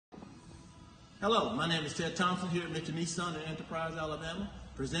Hello, my name is Ted Thompson here at Mitchell Nissan in Enterprise, Alabama,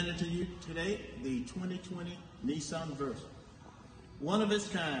 presenting to you today the 2020 Nissan Versa. One of its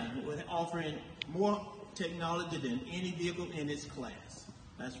kind, offering more technology than any vehicle in its class.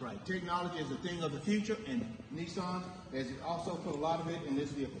 That's right, technology is a thing of the future, and Nissan has also put a lot of it in this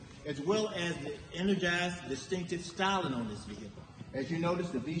vehicle, as well as the energized, distinctive styling on this vehicle. As you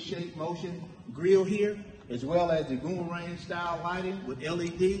notice, the V-shaped motion grille here, as well as the boomerang style lighting with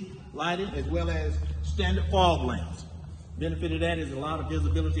LED lighting, as well as standard fog lamps. Benefit of that is a lot of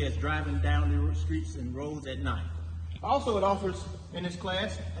visibility as driving down the streets and roads at night. Also, it offers in this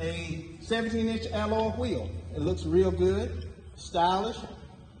class a 17-inch alloy wheel. It looks real good, stylish,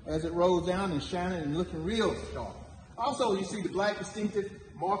 as it rolls down and shining and looking real sharp. Also, you see the black distinctive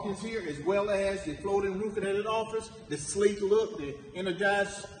markings here, as well as the floating roof that it offers, the sleek look, the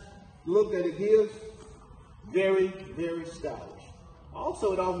energized look that it gives. Very, very stylish.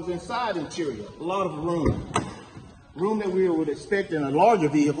 Also, it offers inside interior, a lot of room. Room that we would expect in a larger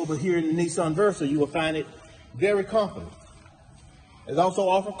vehicle, but here in the Nissan Versa, you will find it very comfortable. It also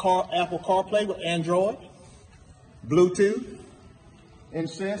offers Apple CarPlay with Android, Bluetooth. In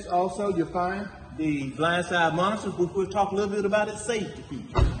sense, also, you'll find the blindside monitors, which we'll talk a little bit about its safety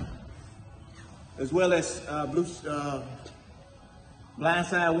features, as well as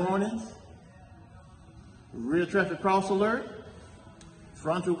blindside warnings, rear traffic cross alert,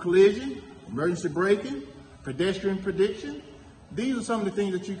 frontal collision, emergency braking, pedestrian prediction. These are some of the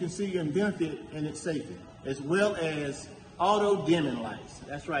things that you can see and benefit in its safety, as well as auto dimming lights.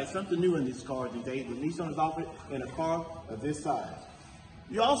 That's right, something new in these cars these days. The Nissan has offered in a car of this size.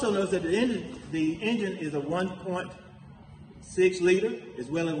 You also notice that the engine is a 1.6 liter, as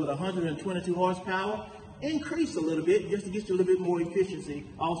well as with 122 horsepower. Increased a little bit just to get you a little bit more efficiency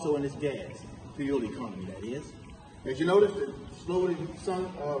also in its gas. Fuel economy, that is. As you notice, the slowly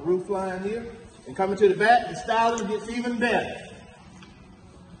sun roof line here, and coming to the back, the styling gets even better.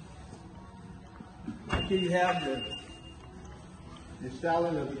 Here you have the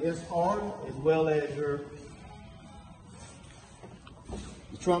styling of the SR, as well as the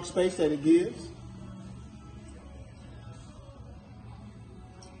trunk space that it gives.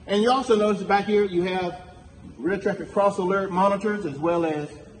 And you also notice back here you have rear traffic cross alert monitors, as well as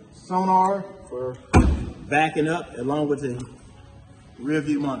sonar for backing up, along with the rear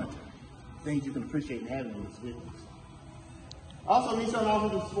view monitor. Things you can appreciate in having in these vehicles. Also, Nissan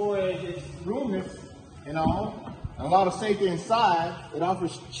offers, as far as its roominess and all, and a lot of safety inside. It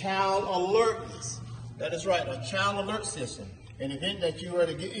offers child alertness. That is right, a child alert system. In the event that you were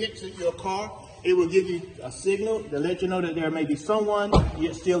to exit your car, it will give you a signal to let you know that there may be someone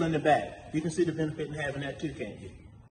yet still in the back. You can see the benefit in having that too, can't you?